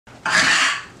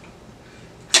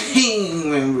king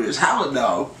members. How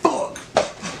the fuck?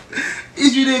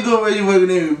 If you didn't go where you working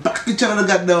in, back to channel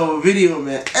goddamn video,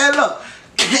 man. Hey look,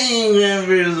 king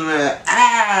members, man.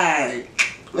 Alright.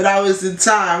 Without wasting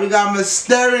time, we got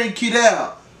Masteri and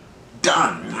Kidell.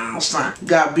 Done, man.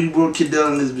 Got big bro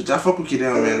Kidell in this bitch. I fuck with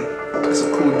Kidell, man. That's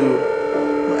a cool dude.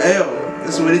 But hey,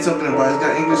 that's what they talking about. He's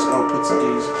got English or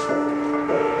Portuguese.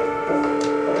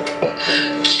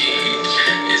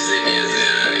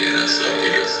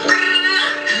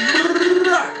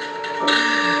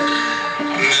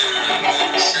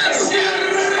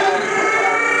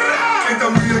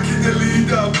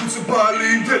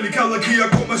 Ქალაქია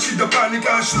კომაში და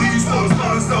პანიკა შლის ფორს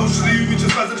ფორს დაუშვი ვიჩ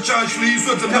ხაზერ ჩაშლის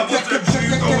ვეცებ დავოწევ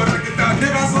შევდოვარაკე და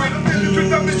ნებას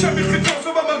ჩემი ხიტოს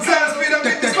მომცას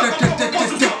პირამიდის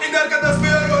ფოტოს ინარ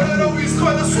გადასმერო რა ის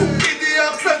ხვალა სუპიდი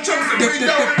ახლა ჩემზე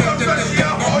ვიდა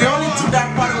the only two that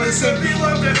part of it is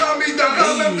the rami da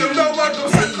gamem da novardom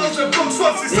sakhalze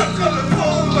boxwasi sakhala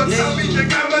pol sami da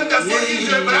gamem da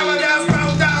sije brava da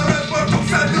spauda portom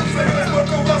sadum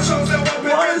portom boxwasi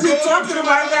what is he talking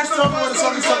about? That's talking about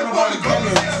something talking about the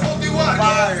comments.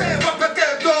 Fire.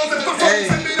 Hey,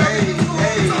 hey, hey,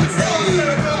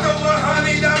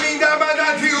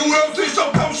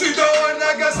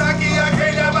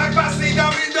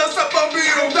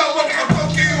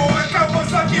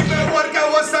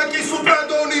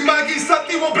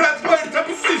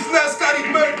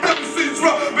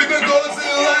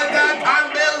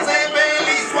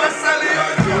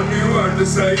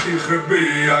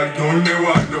 I don't know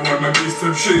what the one my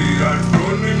Mr. She I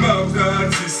don't know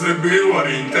that she's a bit what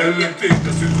intellect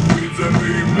that's it with the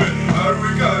women are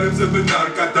we got it the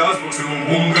narcatas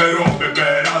hungero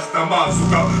beber hasta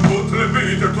masuka otre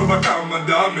vita to bakama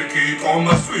dame ki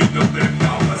koma sweet of them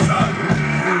now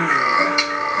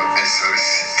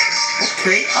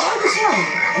okay, I like this song.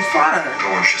 It's fire.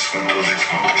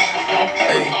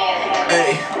 Hey,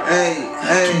 hey,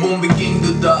 hey. Bom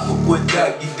biquinho da cuenta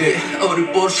gide. Ori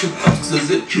Porsche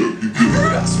paksaze çöldü.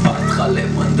 Raspat khale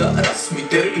manda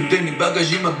rasmiter. Demi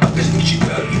bagajima bagajnik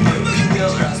çıkar. Gide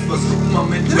raspas rukma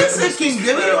metre. Listen, King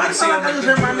Demi, why the fuck is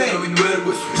that my name?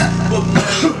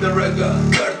 The rega,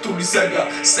 cartoon saga,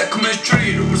 sakmesh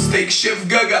tree, steak chef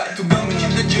gaga. Tu gami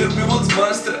de Jeremy Woods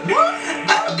master.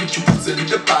 Arabic puzeli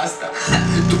de pasta.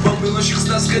 Tu bambino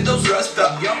shixtas khedavs rasta.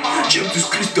 Chemtis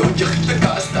Cristo jakhita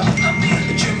gasta.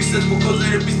 Chemisat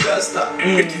bokozerების დასტა.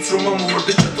 ერთიც რომ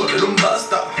მომორდეს ჩათვალე რომ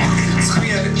ბასტა.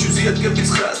 ცხრიანებ ჩუზიად გების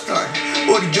ხრასთან.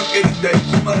 ორი ჯოკერი და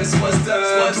იკუმარეს მასთან.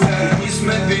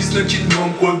 ისმენ დისნაჩით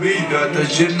მომყვები და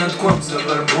დაჟერნა თქვამს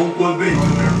აღარ მომყვები.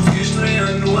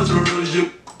 გიშტრიან უაზროჟე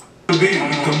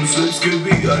Tomsets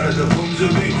kebi arada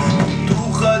pomzebi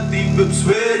Tukhati bebs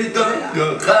verita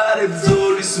Gaqareb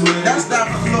zoris verita That's that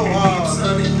flow,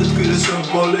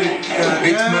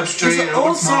 it's an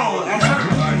old song. I'm trying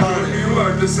to think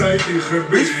about it.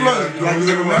 This flow, like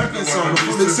the American song,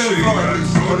 the same flow like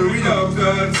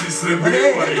this. But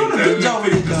they're doing a good job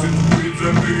with it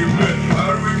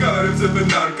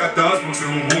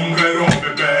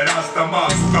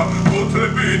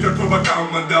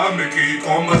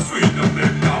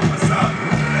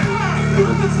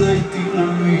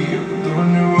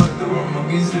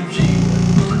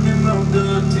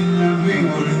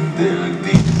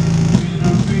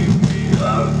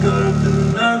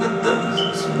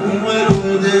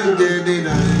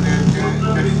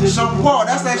Sean Paul,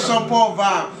 that's that Sean Paul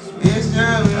vibe. It's I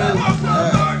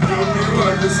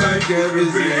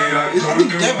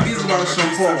think that beat's about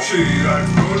Sean Paul.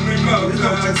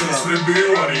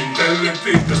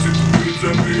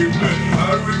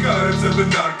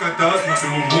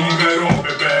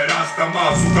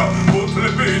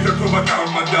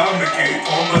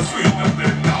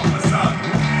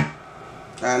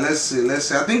 Let's see.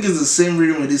 I think it's the same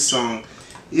rhythm with this song.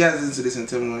 You guys listen to this and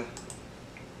tell me.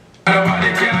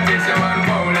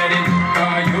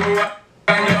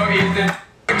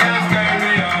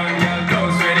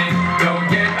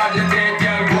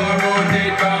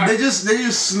 They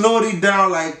just slowed it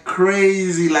down like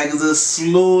crazy, like it's a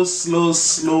slower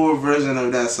version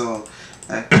of that song.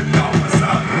 Like,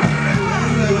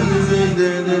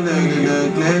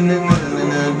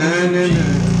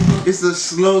 it's a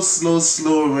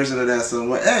slower version of that song.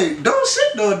 But hey, don't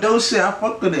shit. I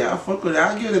fuck with it.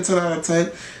 I'll give it a 10 out of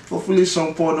 10. Hopefully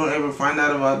Sean Paul don't ever find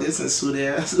out about this and sue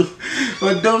their ass.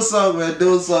 But dope song, man,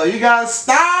 dope song. You guys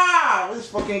stop! These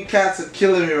fucking cats are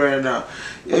killing me right now.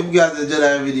 If you guys enjoyed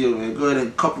that video, man, go ahead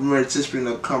and compliment Tispring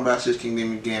and come back to King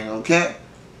Demi gang, okay?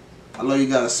 I love you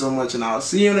guys so much, and I'll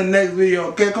see you in the next video,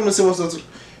 okay? Come and say what's up to...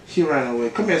 He ran away.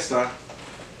 Come here, Star.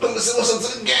 Come and say what's up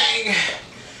to the gang.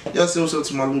 Y'all say what's up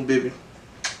to my little baby.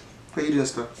 How you doing,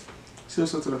 Star? Say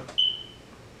what's up to them.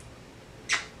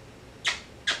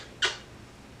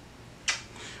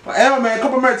 Hey, man, a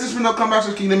couple minutes. This video come back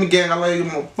to Demi gang. I love you,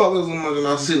 motherfuckers. And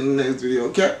I'll see you in the next video,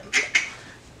 okay?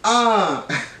 I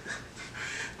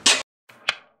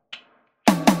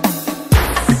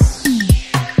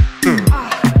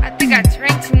think I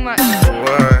drank too much.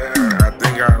 What? I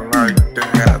think I like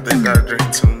that. I think I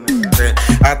drink too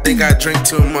much. I think I drink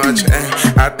too much.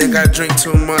 I think I drink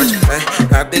too much.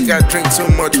 I think I drink too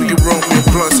much. Will you roll me a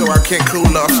blunt so I can't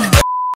cool off?